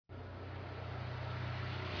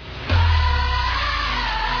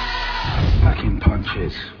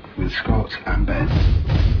Punches with Scott and Ben.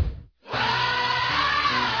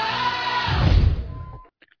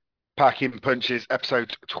 Packing Punches,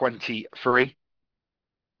 episode 23.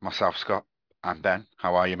 Myself, Scott, and Ben.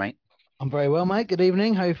 How are you, mate? I'm very well, mate. Good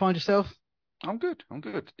evening. How you find yourself? I'm good. I'm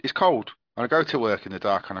good. It's cold. I go to work in the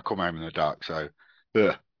dark and I come home in the dark. So,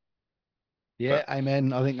 ugh. Yeah, But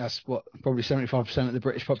amen. I think that's what probably 75% of the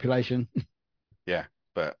British population. yeah,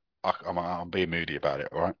 but I'm being moody about it.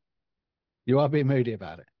 All right. You are being moody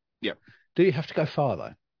about it. Yeah. Do you have to go far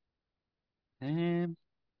though?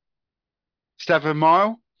 7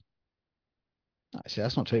 mile. Actually,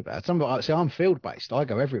 that's not too bad. See, I'm field based. I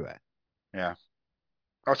go everywhere. Yeah.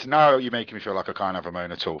 Oh, so now you're making me feel like I can't have a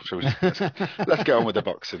moan at all. So let's get on with the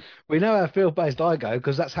boxing. We know how field based I go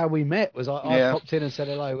because that's how we met. I Yeah. popped in and said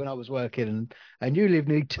hello when I was working, and you live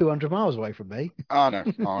nearly 200 miles away from me. I know.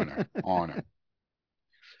 I know. I know.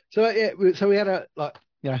 So yeah, so we had a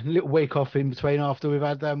little week off in between after we've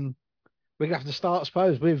had we're gonna have to start, I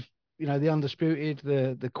suppose, with the undisputed,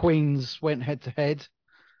 the Queens went head to head,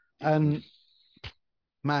 and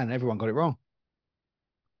man, everyone got it wrong.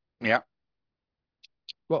 Yeah.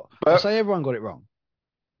 Well, I But say everyone got it wrong.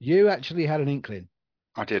 You actually had an inkling,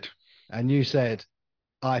 I did. and you said,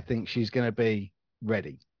 "I think she's going to be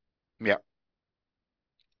ready." Yeah.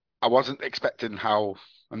 I wasn't expecting how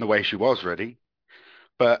and the way she was ready,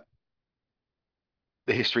 but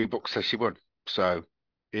the history book says she won. So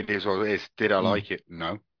it is what it is. Did I Mm. like it?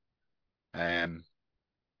 No. Um,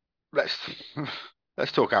 let's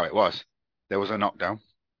let's talk how it was. There was a knockdown.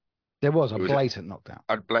 There was a It was blatant knockdown.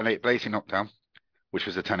 a blatant knockdown, which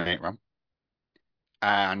was a 10-8 run,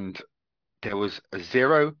 and there was a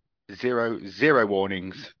zero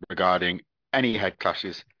warnings regarding any head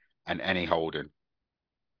clashes and any holding,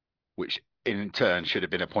 which in turn should have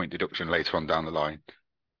been a point deduction later on down the line.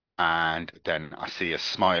 And then I see a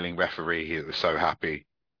smiling referee who was so happy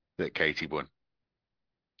that Katie won.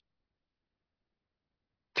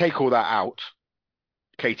 Take all that out,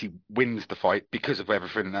 Katie wins the fight because of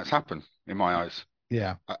everything that's happened in my eyes.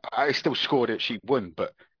 Yeah, I still scored it. She won,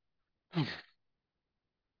 but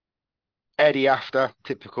Eddie after,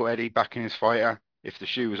 typical Eddie backing his fighter. If the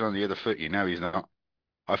shoe was on the other foot, he's not.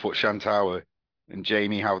 I thought Chantal and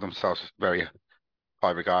Jamie held themselves very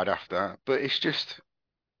high regard after, but it's just,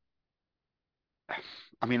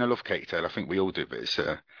 I mean, I love Katie Taylor. I think we all do, but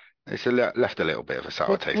left a little bit of a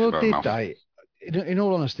sour taste well, in my did mouth. they? In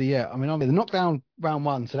all honesty, yeah. I mean, the knockdown round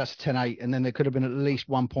one, so that's a 10-8, and then there could have been at least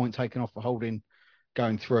 1 point taken off for holding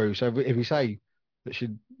going through. So if we say that she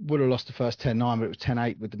would have lost the first 10-9, but it was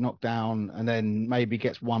 10-8 with the knockdown, and then maybe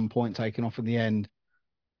gets 1 point taken off in the end,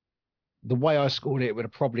 the way I scored it, it would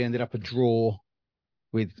have probably ended up a draw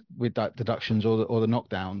with that deductions or the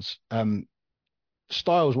knockdowns.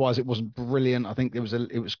 Styles wise, it wasn't brilliant. I think it was a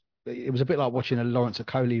bit like watching a Lawrence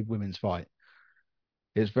Okoli women's fight.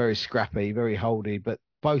 It was very scrappy, very holdy, but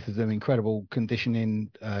both of them incredible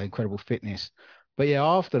conditioning, incredible fitness. But yeah,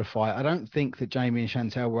 after the fight, I don't think that Jamie and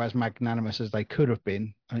Chantel were as magnanimous as they could have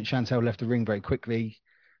been. I think Chantel left the ring very quickly,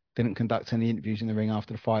 didn't conduct any interviews in the ring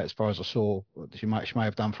after the fight, as far as I saw. She may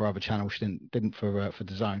have done for other channels, she didn't for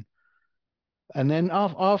the Zone. And then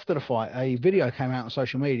after the fight, a video came out on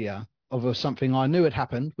social media of something I knew had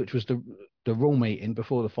happened, which was the rule meeting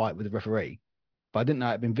before the fight with the referee, but I didn't know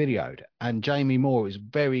it had been videoed. And Jamie Moore is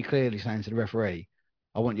very clearly saying to the referee,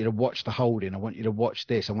 "I want you to watch the holding. I want you to watch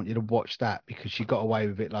this. I want you to watch that because she got away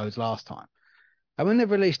with it loads last time." And when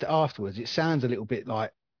they've released it afterwards, it sounds a little bit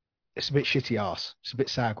like it's a bit shitty ass. It's a bit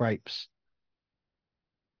sour grapes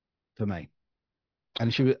for me.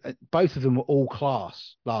 And both of them were all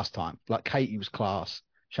class last time. Like Katie was class,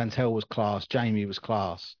 Chantel was class, Jamie was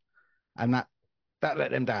class, and that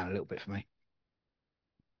let them down a little bit for me.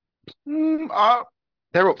 Mm, uh,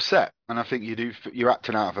 they're upset, and I think you're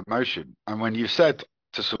acting out of emotion. And when you've said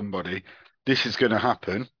to somebody, "This is going to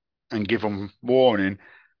happen," and give them warning,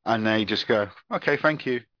 and they just go, "Okay, thank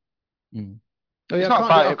you." Mm. Oh yeah, It's not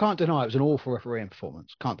about I it. can't deny it was an awful refereeing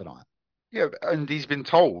performance. Can't deny it. Yeah, and he's been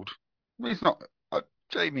told. He's not.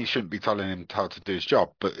 Jamie shouldn't be telling him how to do his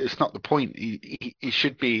job, but it's not the point. He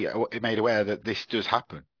should be made aware that this does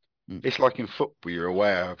happen. Mm. It's like in football, you're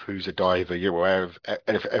aware of who's a diver, you're aware of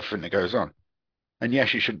everything that goes on. And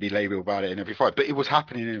yes, you shouldn't be labelled about it in every fight, but it was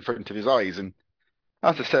happening in front of his eyes. And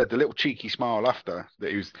as I said, the little cheeky smile after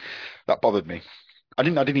that bothered me. I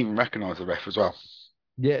didn't even recognise the ref as well.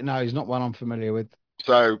 Yeah, no, he's not one I'm familiar with.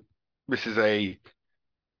 So this is a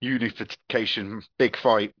unification big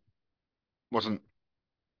fight. Wasn't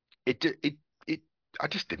it? It. I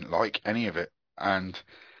just didn't like any of it, and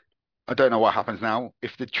I don't know what happens now.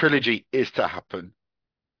 If the trilogy is to happen,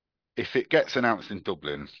 if it gets announced in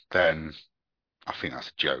Dublin, then I think that's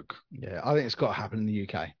a joke. Yeah, I think it's got to happen in the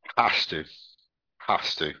UK. Has to,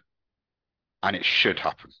 has to, and it should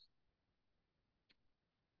happen.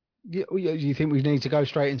 You think we need to go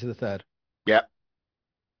straight into the third Yeah,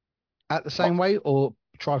 at the same weight, or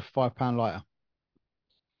try for £5 lighter?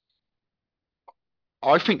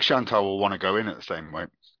 I think Chantal will want to go in at the same weight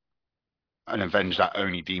and avenge that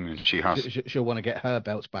only demon she has. She'll want to get her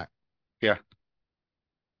belts back. Yeah,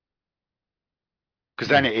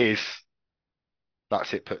 because Yeah. then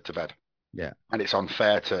that's it put to bed. Yeah. And it's on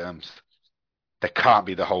fair terms. There can't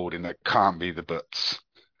be the holding, there can't be the butts.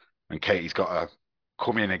 And Katie's got to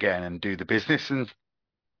come in again and do the business. And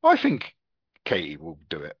I think Katie will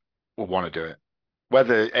do it, will want to do it.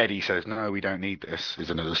 Whether Eddie says, no, we don't need this is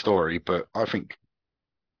another story. But I think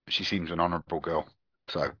she seems an honourable girl.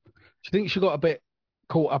 So, Do you think she got a bit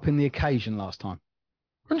caught up in the occasion last time?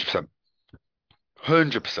 100%.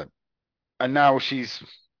 100%. And now she's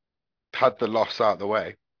had the loss out of the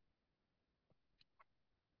way.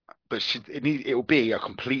 But it'll be a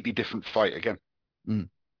completely different fight again. Mm.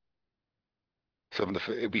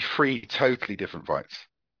 It'll be three totally different fights.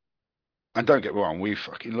 And don't get me wrong, we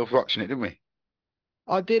fucking loved watching it, didn't we?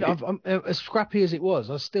 I did. As scrappy as it was,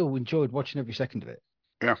 I still enjoyed watching every second of it.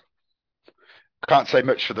 Yeah. Can't say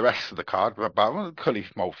much for the rest of the card, but the Cully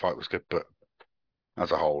Mold fight was good, but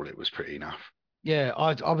as a whole, it was pretty enough. Yeah,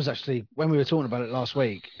 I was actually, when we were talking about it last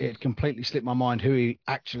week, it completely slipped my mind who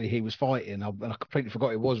he was fighting. I completely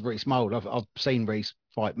forgot it was Reece Mould. I've seen Reece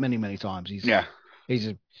fight many, many times. He's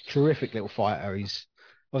a terrific little fighter. He's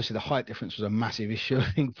obviously the height difference was a massive issue,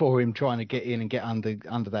 I think, for him trying to get in and get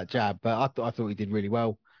under that jab. But I thought he did really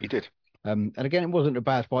well. He did. And again, it wasn't a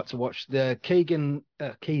bad fight to watch. The Keegan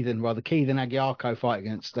Agiarco fight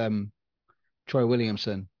against Troy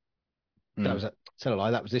Williamson. That was tell a lie.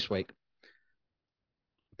 That was this week.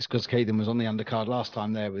 It's because Keegan was on the undercard last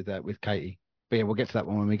time there with Katie. But yeah, we'll get to that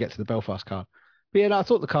one when we get to the Belfast card. But yeah, no, I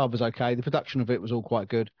thought the card was okay. The production of it was all quite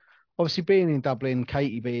good. Obviously, being in Dublin,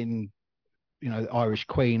 Katie being, the Irish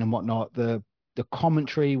Queen and whatnot, the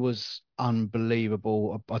commentary was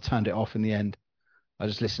unbelievable. I turned it off in the end. I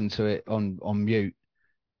just listened to it on mute,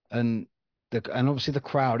 and obviously the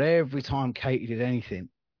crowd. Every time Katie did anything,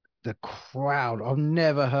 the crowd. I've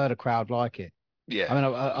never heard a crowd like it. Yeah. I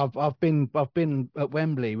mean, I've been at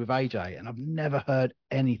Wembley with AJ, and I've never heard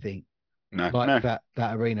anything like that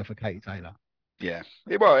arena for Katie Taylor. Yeah,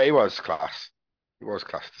 it was class. It was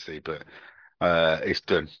class to see, but it's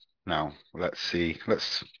done now. Let's see.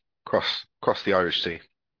 Let's cross the Irish Sea.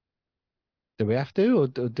 Do we have to, or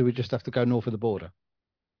do we just have to go north of the border?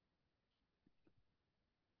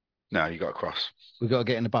 No, you got to cross. We got to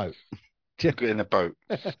get in the boat. Get in a boat.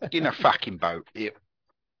 Get in a fucking boat. Yeah.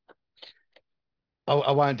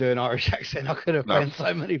 I won't do an Irish accent. I could offend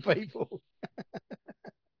so many people.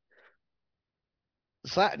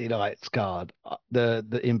 Saturday night's card,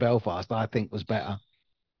 the in Belfast, I think was better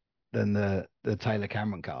than the Taylor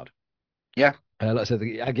Cameron card. Yeah. Like I said,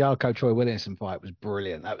 the Agiarco Troy Williamson fight was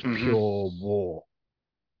brilliant. That was pure war.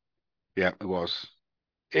 Yeah, it was.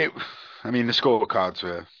 I mean, the scorecards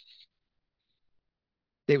were.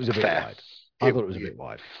 It was a bit wide. I thought it was a bit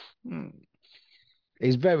wide.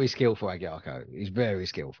 He's very skillful, Agiarco. He's very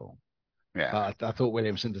skillful. Yeah. But I thought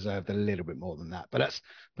Williamson deserved a little bit more than that. But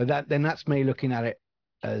that's me looking at it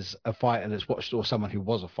as a fighter that's watched, or someone who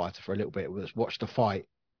was a fighter for a little bit, that's watched the fight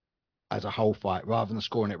as a whole fight rather than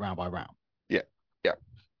scoring it round by round. Yeah. Yeah.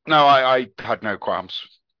 No, I had no qualms.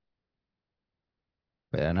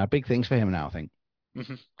 But yeah, no, big things for him now, I think.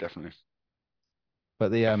 Definitely.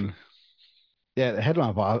 But the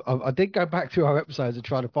headline part, I did go back through our episodes and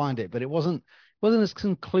try to find it, but it wasn't as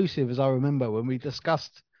conclusive as I remember when we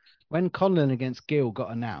discussed when Conlon against Gill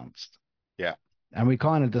got announced. Yeah. And we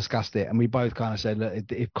kind of discussed it, and we both kind of said, look,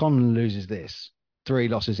 if Conlon loses this, 3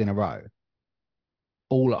 losses in a row,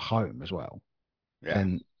 all at home as well,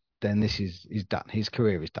 then this is done. His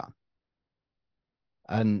career is done.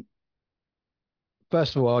 And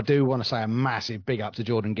first of all, I do want to say a massive big up to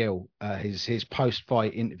Jordan Gill. His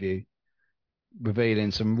post-fight interview,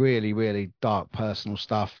 revealing some really, really dark personal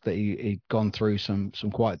stuff that he'd gone through some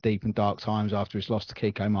quite deep and dark times after his loss to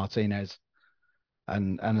Kiko Martinez.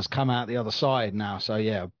 And has come out the other side now. So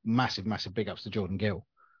yeah, massive big ups to Jordan Gill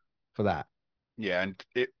for that. Yeah, and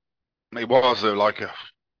it was like a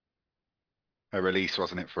release,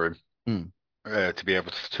 wasn't it, for him to be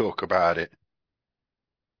able to talk about it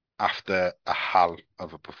after a hell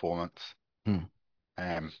of a performance.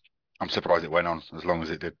 I'm surprised it went on as long as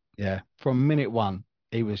it did. Yeah, from minute one,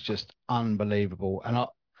 he was just unbelievable, and I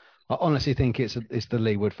honestly think it's the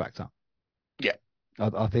Lee Wood factor. Yeah.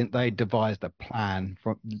 I think they devised a plan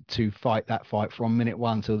to fight that fight from minute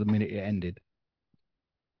one till the minute it ended.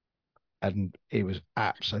 and it was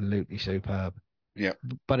absolutely superb. Yeah.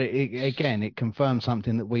 But it confirmed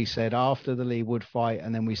something that we said after the Lee Wood fight,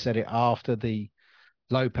 and then we said it after the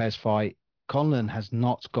Lopez fight. Conlon has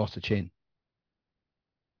not got a chin,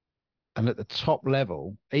 and at the top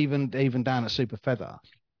level, even down at super feather,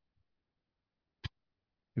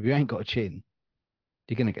 if you ain't got a chin,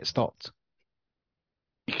 you're going to get stopped.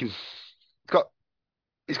 You can. Got.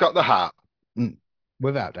 He's got the heart.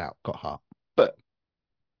 Without doubt, got heart. But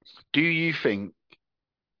do you think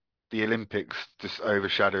the Olympics just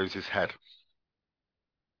overshadows his head?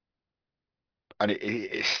 And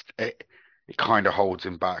it kind of holds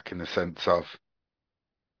him back in the sense of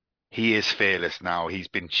he is fearless now. He's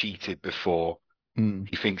been cheated before.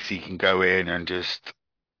 He thinks he can go in and just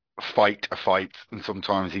fight a fight, and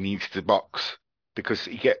sometimes he needs to box because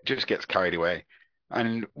just gets carried away.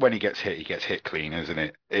 And when he gets hit clean, isn't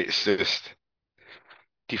it? It's just.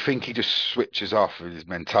 Do you think he just switches off with his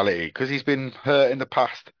mentality because he's been hurt in the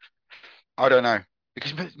past? I don't know.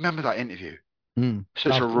 Because remember that interview?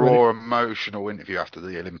 Such a raw, emotional interview after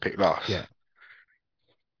the Olympic loss. Yeah.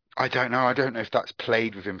 I don't know. I don't know if that's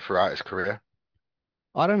played with him throughout his career.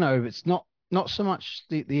 I don't know. It's not so much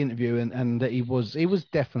the interview and that he was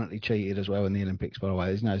definitely cheated as well in the Olympics, by the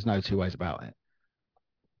way. There's no two ways about it.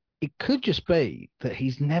 It could just be that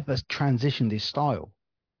he's never transitioned his style.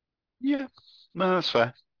 Yeah. No, that's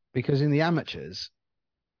fair. Because in the amateurs,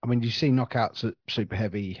 I mean, you see knockouts at super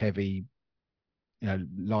heavy,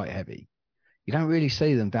 light heavy. You don't really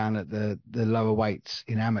see them down at the lower weights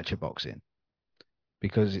in amateur boxing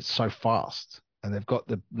because it's so fast. And they've got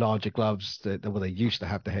the larger gloves they used to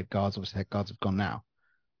have the head guards. Obviously, head guards have gone now.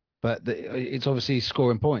 But it's obviously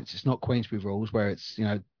scoring points. It's not Queensberry rules where it's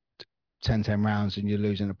 10-10 rounds and you're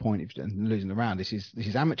losing a point and losing the round. This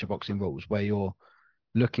is amateur boxing rules where you're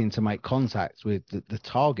looking to make contact with the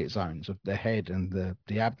target zones of the head and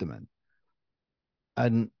the abdomen.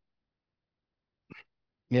 And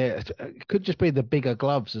yeah, it could just be the bigger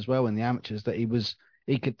gloves as well in the amateurs that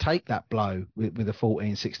he could take that blow with a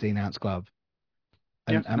 14, 16 ounce glove.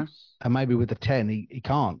 And, Yeah, and maybe with the 10, he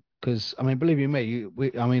can't. Because, I mean, believe you me,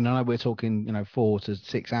 I know we're talking, 4 to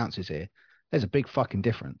 6 ounces here. There's a big fucking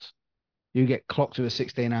difference. You get clocked with a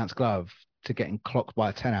 16 ounce glove to getting clocked by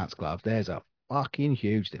a 10 ounce glove. There's a fucking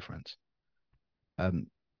huge difference. I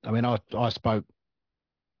mean, I spoke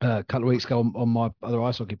a couple of weeks ago on my other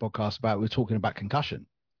ice hockey podcast we were talking about concussion.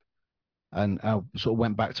 And I sort of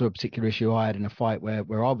went back to a particular issue I had in a fight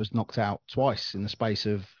where I was knocked out twice in the space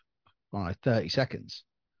of, I don't know, 30 seconds.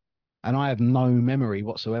 And I have no memory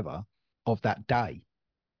whatsoever of that day.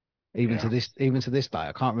 Even to this day,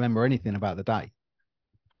 I can't remember anything about the day.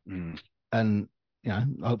 And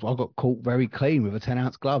I got caught very clean with a 10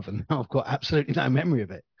 ounce glove, and I've got absolutely no memory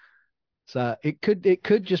of it. So it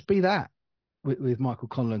could just be that with Michael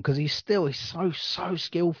Conlon because he's so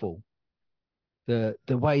skillful. The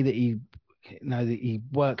way that that he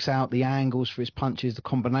works out the angles for his punches, the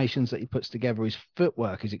combinations that he puts together, his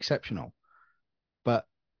footwork is exceptional. But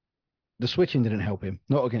the switching didn't help him,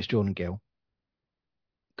 not against Jordan Gill.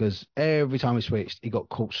 Because every time he switched, he got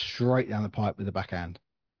caught straight down the pipe with the backhand.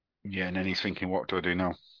 Yeah, and then he's thinking, what do I do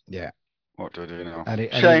now? Yeah. What do I do now? And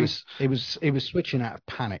Shame. It was switching out of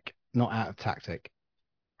panic, not out of tactic.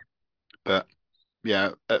 But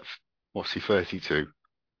yeah, what's he, 32?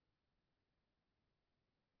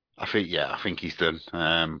 I think he's done.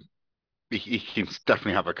 He can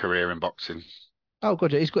definitely have a career in boxing. Oh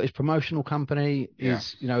god, he's got his promotional company. Yeah.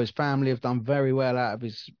 His family have done very well out of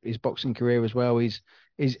his boxing career as well. He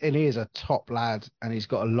is a top lad and he's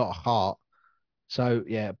got a lot of heart. So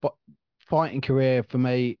yeah, but fighting career for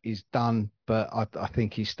me is done. But I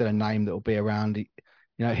think he's still a name that will be around.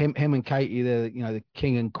 Him and Katie, the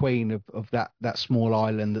king and queen of that small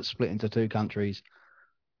island that's split into two countries.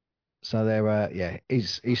 So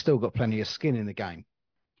he's still got plenty of skin in the game.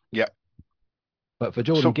 Yeah. But for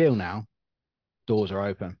Jordan Gill now, doors are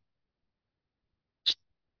open.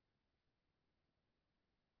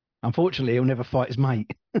 Unfortunately, he'll never fight his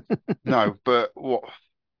mate. No, but what?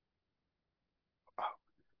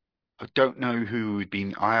 I don't know who would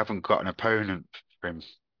be. I haven't got an opponent for him.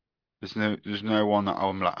 There's no one that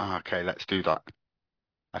I'm like, okay, let's do that.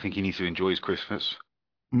 I think he needs to enjoy his Christmas.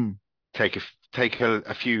 Take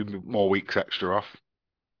a few more weeks extra off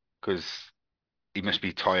because he must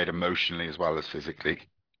be tired emotionally as well as physically,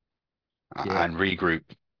 and regroup.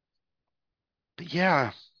 But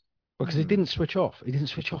yeah, because he didn't switch off. He didn't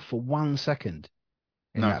switch off for 1 second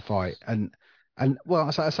in no. that fight, and well,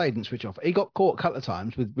 I say he didn't switch off. He got caught a couple of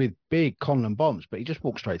times with big Conlon bombs, but he just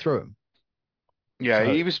walked straight through them. Yeah,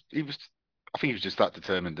 so, he was. I think he was just that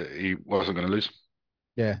determined that he wasn't going to lose.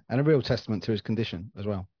 Yeah, and a real testament to his condition as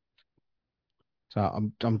well. So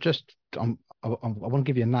I want to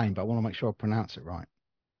give you a name, but I want to make sure I pronounce it right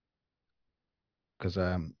because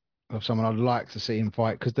of someone I'd like to see him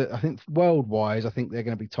fight. Because I think world-wise, I think they're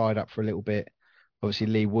going to be tied up for a little bit. Obviously,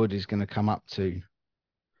 Lee Wood is going to come up to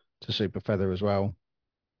super feather as well.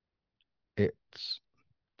 It's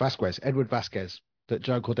Edward Vasquez, that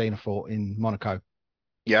Joe Cordina fought in Monaco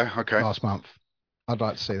Yeah. Okay. last month. I'd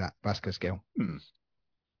like to see that Vasquez Gill.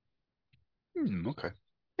 Okay.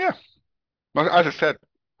 Yeah. Well, as I said,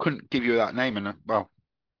 couldn't give you that name, and well,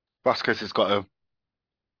 Vasquez has got to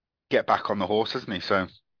get back on the horse, hasn't he? So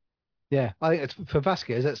Yeah, I think it's for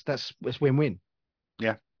Vasquez. That's win-win.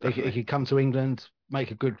 yeah, He definitely. could come to England,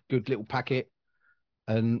 make a good little packet,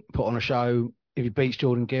 and put on a show. If he beats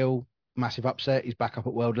Jordan Gill, massive upset. He's back up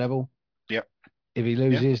at world level. Yeah. If he Yeah.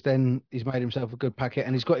 loses, then he's made himself a good packet,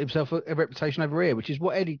 and he's got himself a reputation over here, which is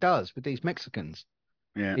what Eddie does with these Mexicans.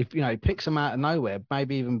 Yeah. If he picks them out of nowhere,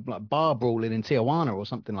 maybe even like bar brawling in Tijuana or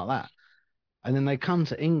something like that, and then they come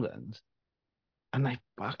to England and they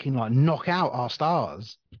fucking like knock out our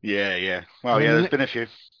stars. Yeah. Yeah. And Well, then yeah, the there's been a few.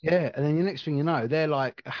 and then the next thing you know, they're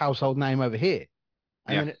like a household name over here.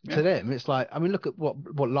 And Yeah. then Yeah. to them, it's like, I mean, look at what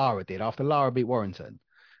Lara did after Lara beat Warrington,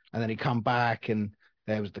 and then he come back and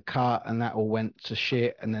there was the cut, and that all went to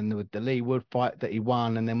shit. And then with the Lee Wood fight that he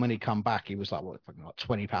won, and then when he come back, he was like what, fucking like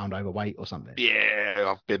 20 pound overweight or something. Yeah.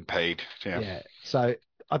 I've been paid. Yeah. Yeah. So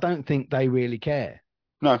I don't think they really care.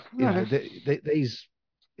 No. You No. know, these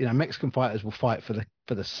Mexican fighters will fight for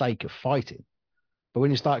the sake of fighting. But when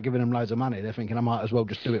you start giving them loads of money, they're thinking I might as well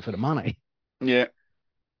just do it for the money. Yeah.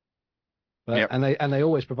 But Yeah. and they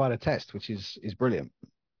always provide a test, which is brilliant.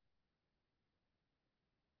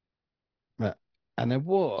 But and there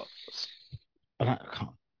was I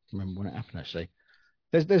can't remember when it happened actually.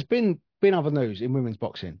 There's been other news in women's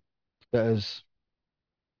boxing that has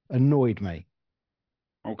annoyed me.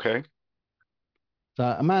 Okay. So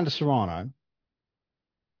Amanda Serrano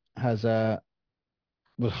has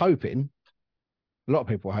was hoping, a lot of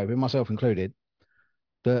people were hoping, myself included,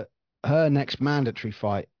 that her next mandatory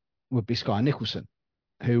fight would be Sky Nicholson,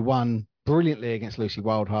 who won brilliantly against Lucy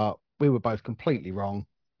Wildheart. We were both completely wrong.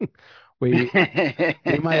 we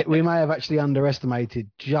we may have actually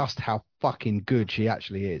underestimated just how fucking good she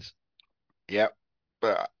actually is. Yeah.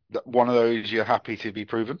 But one of those you're happy to be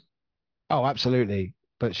proven. Oh, absolutely.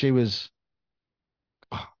 But she was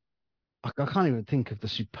I can't even think of the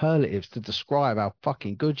superlatives to describe how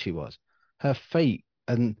fucking good she was. Her feet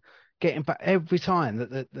and getting back every time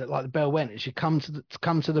that like the bell went, and she'd come to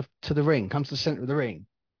the ring, come to the center of the ring,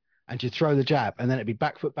 and she'd throw the jab, and then it'd be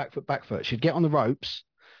back foot, back foot, back foot. She'd get on the ropes,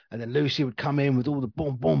 and then Lucy would come in with all the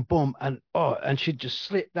boom, boom, boom, and she'd just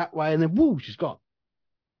slip that way, and then woo, she's gone.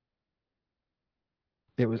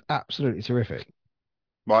 It was absolutely terrific.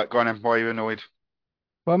 Right, go on then. Why are you annoyed?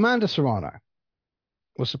 Well, Amanda Serrano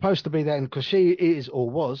was supposed to be then because she is or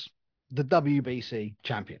was the WBC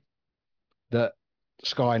champion that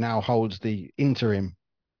Sky now holds the interim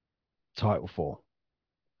title for.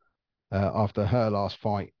 After her last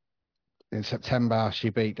fight in September, she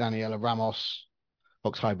beat Daniela Ramos.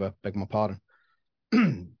 October, beg my pardon.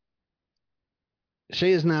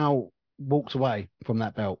 She has now walked away from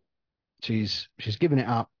that belt. She's given it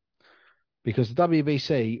up because the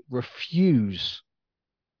WBC refuse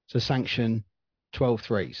to sanction 12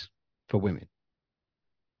 threes for women.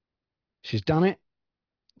 She's done it.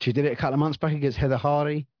 She did it a couple of months back against Heather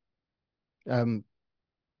Hardy. And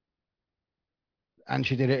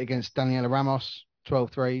she did it against Daniela Ramos,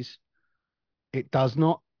 12 threes. It does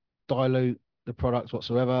not dilute the product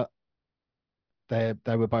whatsoever. They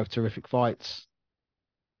were both terrific fights.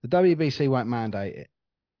 The WBC won't mandate it,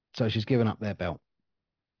 so she's given up their belt.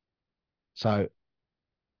 So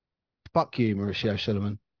fuck you, Mauricio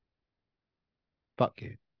Sullivan. Fuck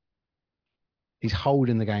you. He's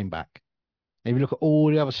holding the game back. If you look at all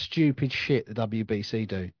the other stupid shit the WBC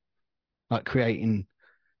do, like creating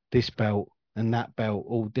this belt and that belt,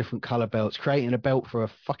 all different color belts, creating a belt for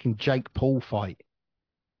a fucking Jake Paul fight.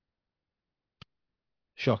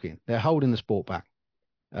 Shocking. They're holding the sport back.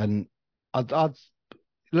 And I'd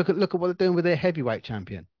look at what they're doing with their heavyweight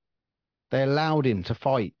champion. They allowed him to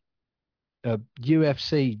fight a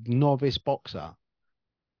UFC novice boxer,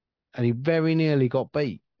 and he very nearly got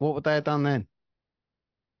beat. What would they have done then?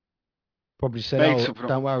 Probably said, Made "Oh, something up.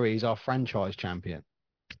 don't worry, he's our franchise champion."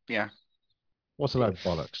 Yeah. What's a load of It's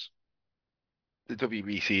bollocks? the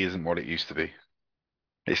WBC isn't what it used to be.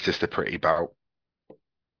 It's just a pretty bout.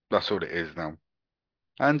 That's what it is now.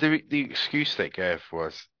 And the excuse they gave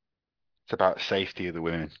was it's about safety of the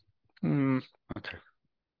women. Okay.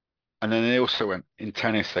 And then they also went in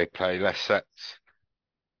tennis they play less sets.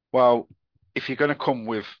 Well, if you're going to come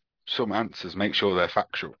with some answers, make sure they're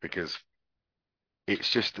factual, because it's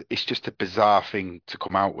just a bizarre thing to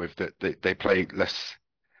come out with that they play less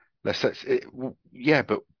sets. Yeah,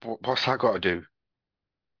 but what's that got to do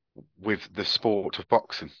with the sport of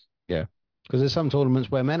boxing? Yeah. Because there's some tournaments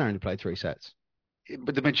where men only play 3 sets.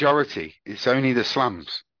 But the majority, it's only the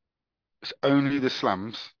slams. It's only the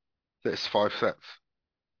slams that's 5 sets.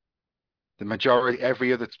 The majority,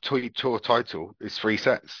 every other tour title is 3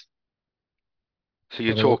 sets. So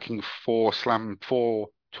you're Well, they're all, talking four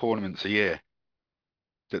tournaments a year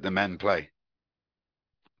that the men play.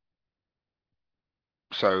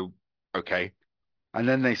 So, okay. And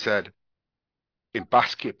then they said in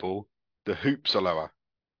basketball, the hoops are lower.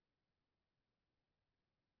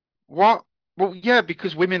 What? Well, yeah,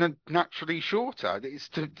 because women are naturally shorter.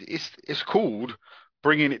 It's called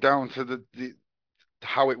bringing it down to the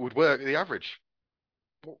how it would work, the average.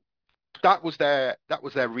 Well, that was their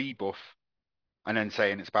rebuff, and then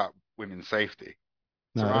saying it's about women's safety.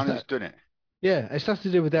 no, it's Serrano's not. done it. Yeah, it's nothing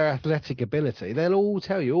to do with their athletic ability. They'll all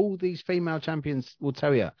tell you, all these female champions will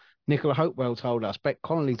tell you. Nicola Hopewell told us, Beck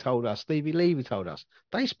Connolly told us, Stevie Levy told us.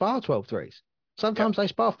 They spar 12 threes. Yeah, Sometimes they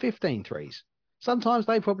spar 15 threes. Sometimes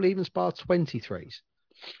they probably even spar 20 threes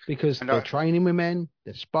because and they're that, training with men,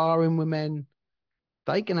 they're sparring with men.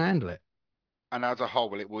 They can handle it. and as a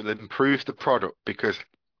whole, it will improve the product because,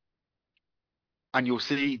 and you'll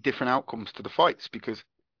see different outcomes to the fights because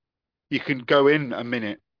you can go in a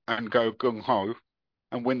minute and go gung ho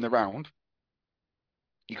and win the round.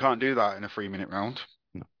 You can't do that in a 3 minute round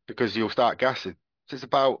No. because you'll start gassing. So it's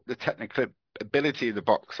about the technical ability of the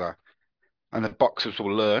boxer, and the boxers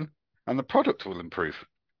will learn, and the product will improve.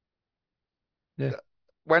 Yeah.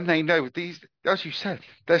 When they know these, as you said,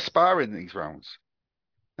 they're sparring these rounds,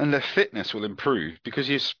 and their fitness will improve because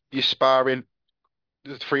you're sparring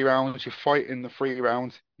the 3 rounds, you're fighting the 3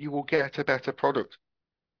 rounds. You will get a better product.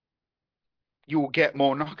 You will get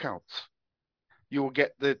more knockouts. You will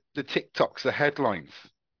get the TikToks, the headlines,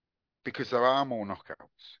 because there are more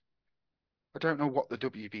knockouts. I don't know what the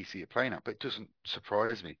WBC are playing at, but it doesn't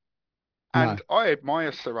surprise me. No. And I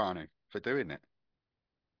admire Serrano for doing it.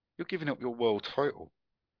 You're giving up your world title.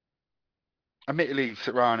 Admittedly,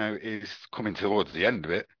 Serrano is coming towards the end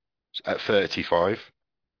of it at 35.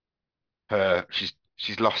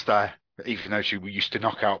 She's lost there, even though she used to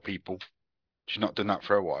knock out people. She's not done that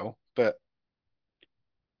for a while. But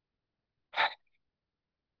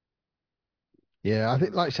Yeah, I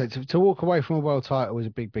think, like I said, to walk away from a world title is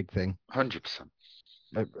a big, big thing. 100%.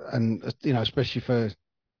 And, especially for,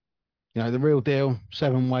 the real deal,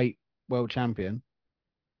 7 weight world champion.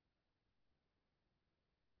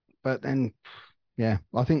 But then, yeah,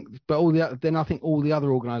 I think, but I think all the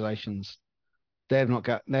other organisations, they've now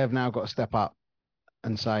got to step up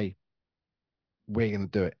and say, we're going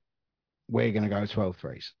to do it. We're going to go 12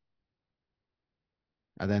 threes.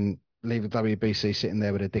 And then leave the WBC sitting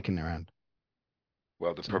there with a dick in their hand.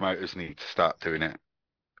 Well, the So, promoters need to start doing it.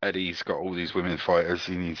 Eddie's got all these women fighters.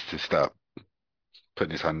 He needs to start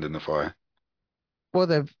putting his hand in the fire. well,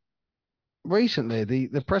 they've recently,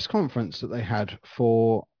 the press conference that they had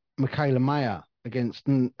for Michaela Mayer against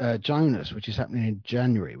Jonas, which is happening in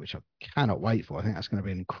January, which I cannot wait for. I think that's going to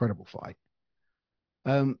be an incredible fight.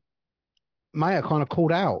 Mayer kind of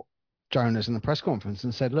called out Jonas in the press conference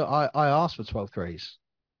and said, look, I asked for 12 threes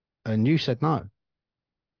and you said no.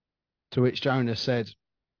 To which Jonas said,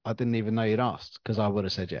 I didn't even know you'd asked because I would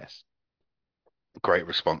have said yes. Great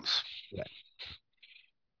response. Yeah.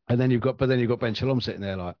 And then you've got Ben Shalom sitting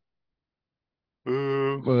there like,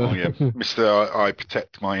 Oh yeah, Mister, I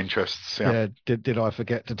protect my interests. Yeah, yeah. Did I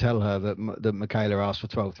forget to tell her that Michaela asked for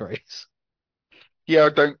 12 threes? yeah. I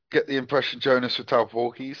don't get the impression Jonas would tell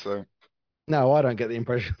Porky, so No, I don't get the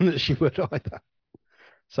impression that she would either.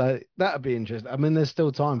 So that'd be interesting. I mean, there's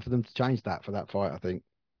still time for them to change that for that fight, I think.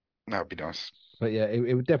 that would be nice. But yeah,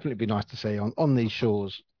 it would definitely be nice to see on these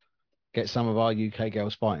shores get some of our UK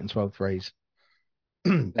girls fighting 12 threes.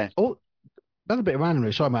 Yeah. Oh, another bit of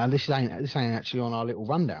randomly. Sorry, man. This ain't actually on our little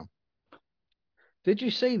rundown. Did you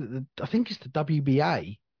see that I think it's the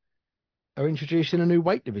WBA are introducing a new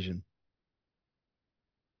weight division,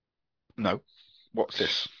 No, what's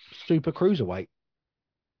this? super cruiserweight,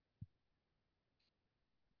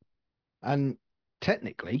 and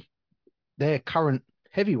technically their current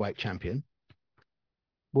heavyweight champion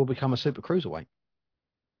will become a super cruiserweight.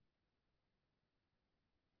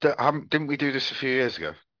 Didn't we do this a few years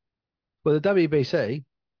ago? Well, the WBC,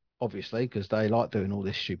 obviously, because they like doing all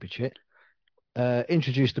this stupid shit,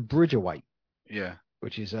 introduced the bridgerweight, Yeah.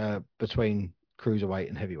 which is between cruiserweight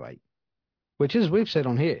and heavyweight. Which, as we've said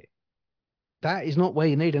on here, that is not where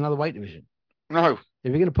you need another weight division. No, If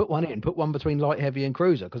you're going to put one in, put one between light, heavy, and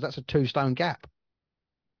cruiser because that's a 2 stone gap.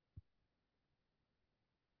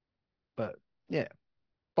 But yeah,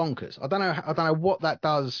 bonkers. I don't know. I don't know what that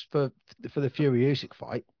does for the Fury Usyk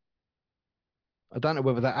fight. I don't know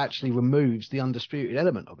whether that actually removes the undisputed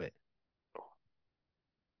element of it.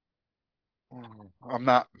 I'm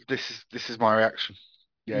not. This is my reaction.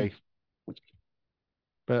 Yay.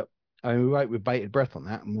 But I mean, we wait with bated breath on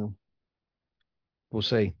that, and we'll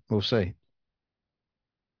see. We'll see.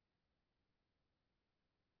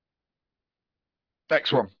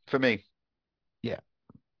 Next one for me. Yeah.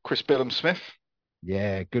 Chris Billum-Smith.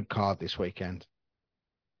 Yeah, good card this weekend.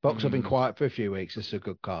 Box have been quiet for a few weeks. It's a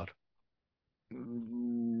good card.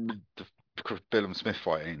 The Chris Billum-Smith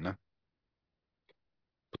fight ain't no.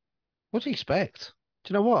 What do you expect?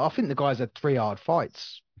 Do you know what? I think the guys had 3 hard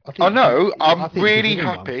fights. I know. I I'm think he could really give him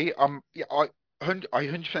one. happy. I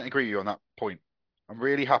 100% agree with you on that point. I'm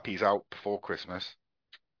really happy he's out before Christmas,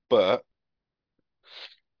 but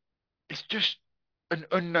it's just an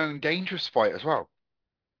unknown, dangerous fight as well.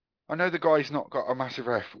 I know the guy's not got a massive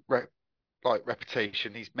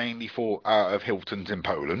reputation. He's mainly fought out of Hilton's in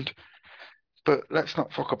Poland, but let's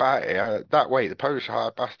not fuck about it. That way, the Polish are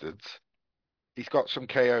hard bastards. He's got some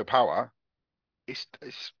KO power. It's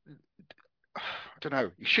I don't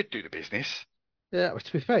know. He should do the business. Yeah,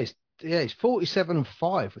 to be fair, he's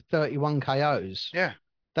 47-5 with 31 KOs. Yeah.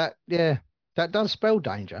 That does spell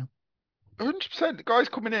danger. 100%. The guy's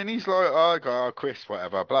coming in. He's like, oh, God, Chris,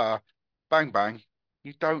 whatever, blah, bang, bang.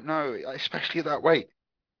 You don't know, especially at that weight.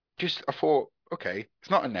 I thought, okay, it's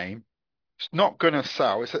not a name. It's not gonna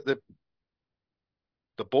sell. It's at the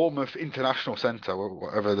Bournemouth International Centre, or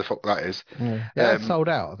whatever the fuck that is. Yeah, that's sold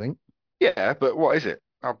out, I think. Yeah, but what is it?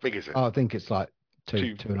 How big is it? Oh, I think it's like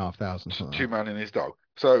Two- 2,500. Two man and his dog.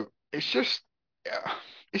 So it's just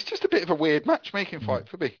a bit of a weird matchmaking fight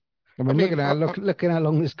for me. I mean, look at how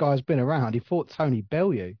long this guy's been around. He fought Tony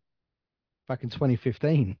Bellew back in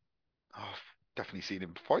 2015. I've definitely seen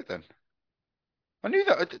him fight then. I knew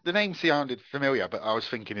that the name sounded familiar, but I was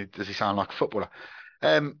thinking, does he sound like a footballer?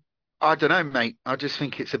 I don't know, mate. I just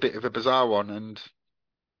think it's a bit of a bizarre one, and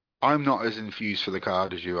I'm not as infused for the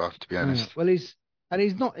card as you are, to be honest. Well, he's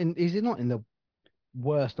not in the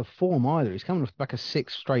worst of form either. He's coming off the back of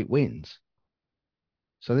 6 straight wins.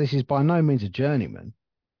 So this is by no means a journeyman.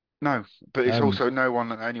 No, but it's also no one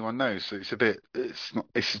that anyone knows. So it's a bit. It's not.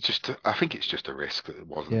 It's just. I think it's just a risk that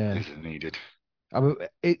isn't needed. I mean,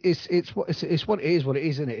 it's what it is. What it is,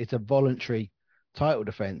 isn't it? It's a voluntary title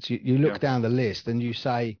defense. You look down the list and you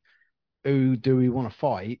say, who do we want to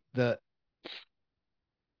fight that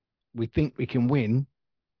we think we can win,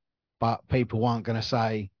 but people aren't going to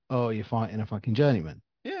say, oh, you're fighting a fucking journeyman.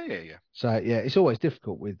 Yeah. So yeah, it's always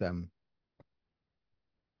difficult with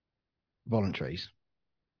voluntaries.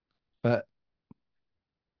 But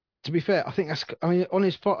to be fair, I think on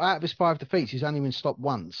out of his 5 defeats, he's only been stopped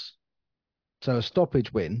once. So a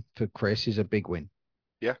stoppage win for Chris is a big win.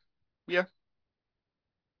 Yeah.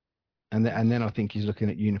 And then I think he's looking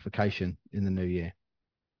at unification in the new year.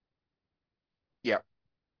 Yeah.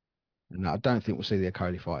 And I don't think we'll see the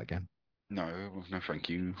Okoli fight again. No, thank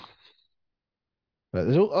you.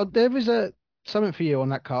 But there is something for you on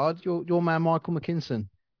that card. Your man Michael McKinson.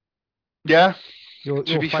 Yeah. Your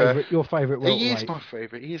favourite. He is my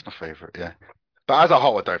favourite. Yeah. But as a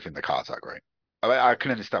whole, I don't think the card's that great. I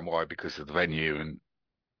can understand why, because of the venue, and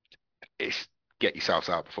it's get yourselves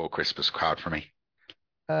out before Christmas card for me.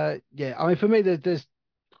 Yeah. I mean, for me, I think there's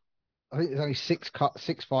only 6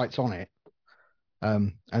 fights on it.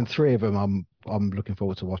 And 3 of them I'm looking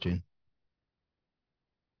forward to watching.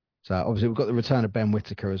 So obviously we've got the return of Ben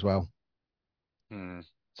Whittaker as well. To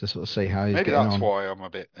sort of see how he's getting on. Maybe that's why I'm a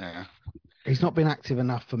bit. Yeah. He's not been active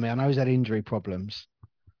enough for me. I know he's had injury problems.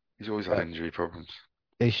 He's always had injury problems.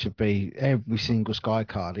 He should be every single Sky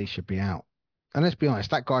card. He should be out. And let's be honest,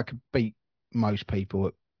 that guy could beat most people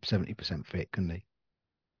at 70% fit, couldn't he?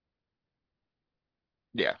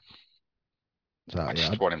 Yeah. So, I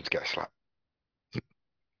just want him to get a slap.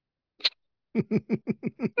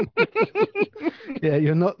 Yeah,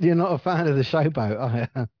 you're not a fan of the showboat, are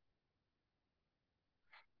you?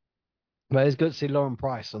 But it's good to see Lauren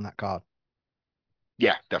Price on that card.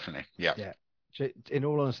 Yeah, definitely. Yeah. In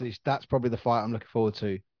all honesty, that's probably the fight I'm looking forward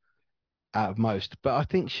to out of most. But I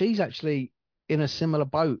think she's actually in a similar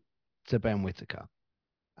boat to Ben Whittaker,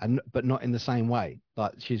 but not in the same way.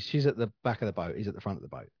 Like she's at the back of the boat, he's at the front of the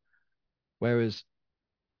boat. Whereas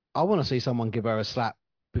I want to see someone give her a slap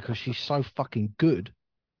because she's so fucking good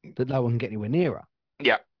that no one can get anywhere near her.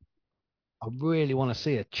 Yeah. I really want to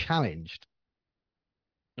see her challenged.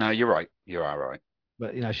 No, you're right. You are right.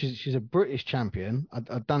 But she's a British champion. I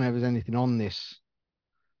don't know if there's anything on this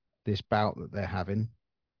this bout that they're having.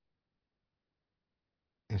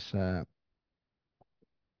 It's yeah,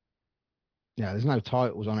 there's no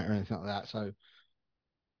titles on it or anything like that, so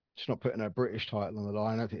she's not putting her British title on the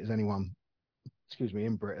line. I don't think there's anyone, excuse me,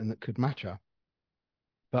 in Britain that could match her.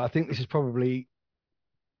 But I think this is probably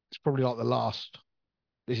it's probably like the last.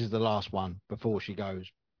 This is the last one before she goes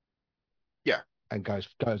Yeah, and goes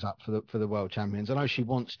up for the world champions. I know she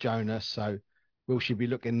wants Jonas, so will she be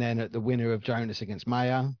looking then at the winner of Jonas against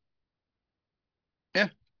Maya? yeah,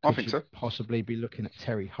 I Could think she so. possibly be looking at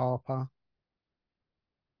Terry Harper?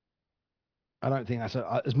 I don't think that's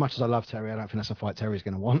as much as I love Terry. I don't think that's a fight Terry's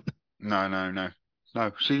going to want. No, no, no,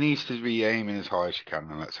 no. She needs to be aiming as high as she can,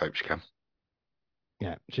 and let's hope she can.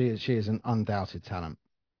 Yeah, she is an undoubted talent.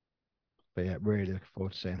 But yeah, really looking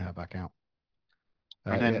forward to seeing her back out.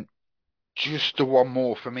 And Yeah, then just the one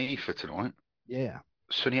more for me for tonight, yeah,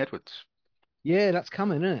 Sonny Edwards, yeah. That's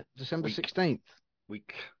coming, isn't it? December week 16th.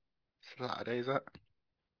 week Saturday, is that?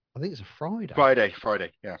 I think it's a Friday.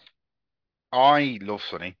 Friday. Yeah, I love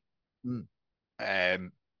Sonny. Mm.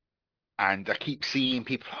 Um, and I keep seeing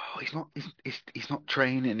people. Oh, he's not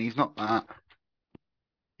training. He's not that.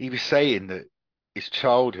 He was saying that his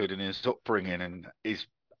childhood and his upbringing and his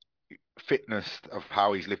fitness of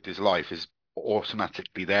how he's lived his life is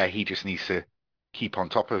automatically there. He just needs to keep on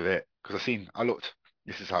top of it. Because I looked.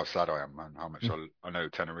 This is how sad I am, man. How much Mm. I know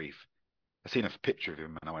Tenerife. I seen a picture of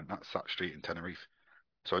him and I went, "That's that street in Tenerife."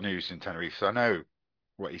 So I knew he was in Tenerife. So I know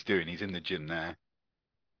what he's doing. He's in the gym there.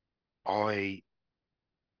 I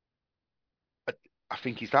I, I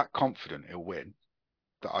think he's that confident he'll win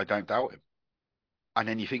that I don't doubt him. And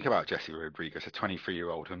then you think about Jesse Rodriguez, a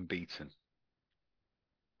 23-year-old unbeaten.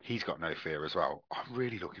 He's got no fear as well. I'm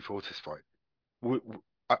really looking forward to this fight.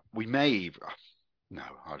 We may, no,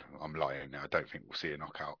 I'm lying now. I don't think we'll see a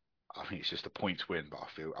knockout. I think it's just a points win, but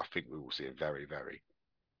I think we will see a very, very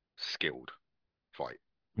skilled fight.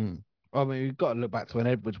 Mm. I mean, you've got to look back to when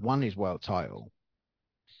Edwards won his world title.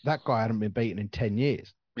 That guy hadn't been beaten in 10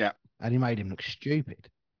 years, Yeah, and he made him look stupid.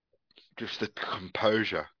 just the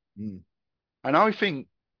composure. Mm. And I think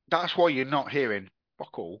that's why you're not hearing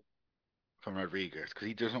fuck all from Rodriguez because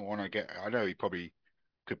he doesn't want to get. I know he probably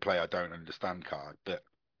could play I don't understand card, but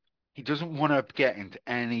he doesn't want to get into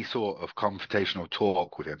any sort of confrontational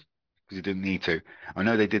talk with him because he didn't need to. I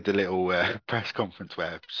know they did the little press conference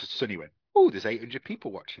where Sonny went, "Oh, there's 800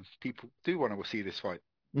 people watching. People do want to see this fight."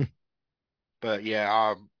 Mm. But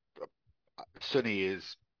yeah, Sonny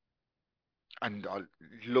is, and I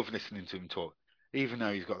love listening to him talk, even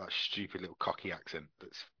though he's got that stupid little cocky accent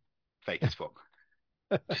that's fake as fuck.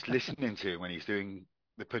 Just listening to him when he's doing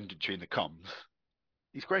the punditry and the comms,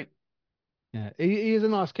 he's great. Yeah, he is a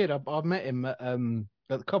nice kid. I met him at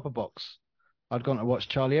the Copper Box. I'd gone to watch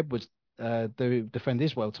Charlie Edwards defend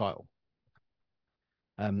his world title.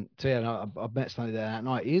 So yeah, no, I met Sonny there that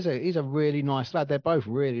night. He's a really nice lad. They're both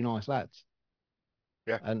really nice lads.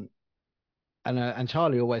 Yeah, And and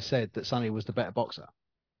Charlie always said that Sonny was the better boxer.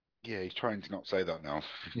 yeah, he's trying to not say that now.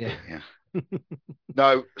 Yeah. But yeah.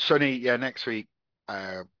 No, Sonny, yeah, next week.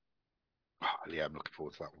 Yeah, I'm looking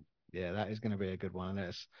forward to that one. Yeah, that is going to be a good one. And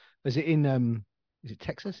is it in is it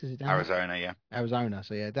Texas? Is it down there? Arizona, yeah. Arizona.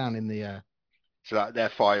 So yeah, down in the So that they're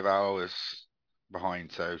 5 hours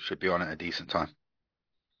behind, so should be on at a decent time.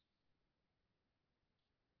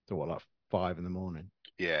 so what, like 5 in the morning.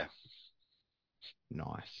 Yeah,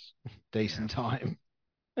 Nice. yeah. Decent time.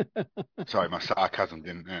 Sorry, my sarcasm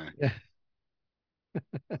Yeah.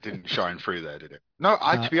 didn't shine through there, did it? No,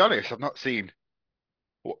 No. to be honest, I've not seen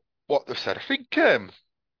what they've said. I think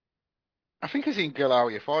I've seen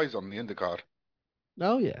Gil Fies on the undercard.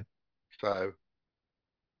 Oh yeah. So,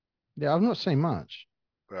 Yeah, I've not seen much.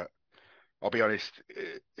 but I'll be honest,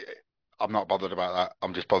 I'm not bothered about that.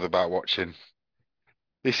 I'm just bothered about watching.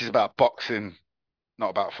 This is about boxing,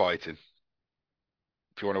 not about fighting.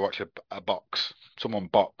 If you want to watch someone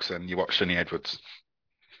box, and you watch Sonny Edwards.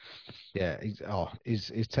 Yeah,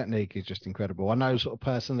 his technique is just incredible. I know sort of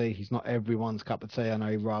personally he's not everyone's cup of tea. I know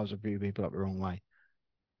he riles a few people up the wrong way.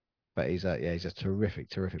 But he's a terrific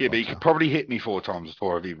Yeah, but he boxer. could probably hit me 4 times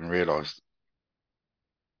before I've even realised.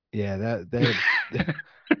 Yeah,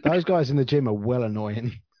 those guys in the gym are well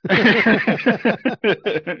annoying. What's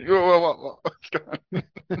going on?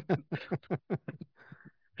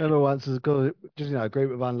 Remember once as just a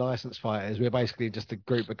group of unlicensed fighters. We're basically just a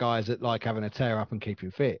group of guys that like having a tear up and keeping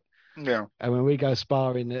fit. Yeah, And when we go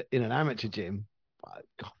spar in an amateur gym,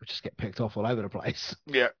 God, we just get picked off all over the place.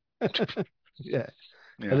 yeah, Yeah.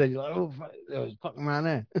 And yeah, then you're like, oh, fuck, there was fucking around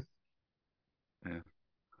there. yeah.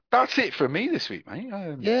 that's it for me this week, mate.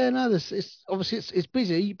 Yeah, no, this it's obviously it's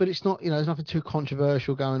busy, but it's not, there's nothing too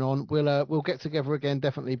controversial going on. We'll get together again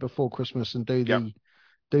definitely before Christmas and do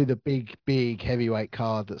Yep. the big heavyweight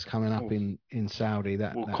card that's coming up We'll, in Saudi.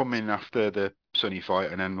 we'll That come in after the Sunny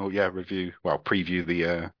fight, and then we'll preview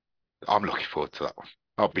the. I'm looking forward to that one.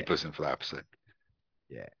 I'll be yeah, buzzing for that episode.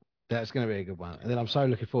 yeah. That's going to be a good one. And then I'm so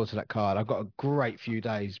looking forward to that card. I've got a great few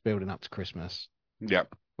days building up to Christmas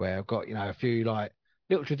Yep. where I've got, a few like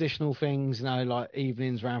little traditional things, like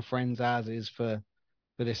evenings around friends' houses for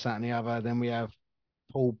this, that, and the other. Then we have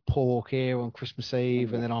pulled pork here on Christmas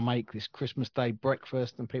Eve, and Ooh. then I'll make this Christmas Day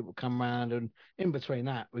breakfast, and people come round. And in between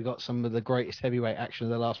that, we got some of the greatest heavyweight action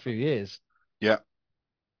of the last few years. Yeah.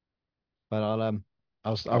 But I'll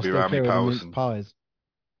I'll be steer around me clear of the pals minced and pies.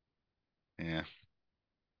 yeah.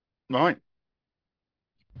 Right.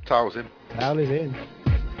 Towels in. Towel is in.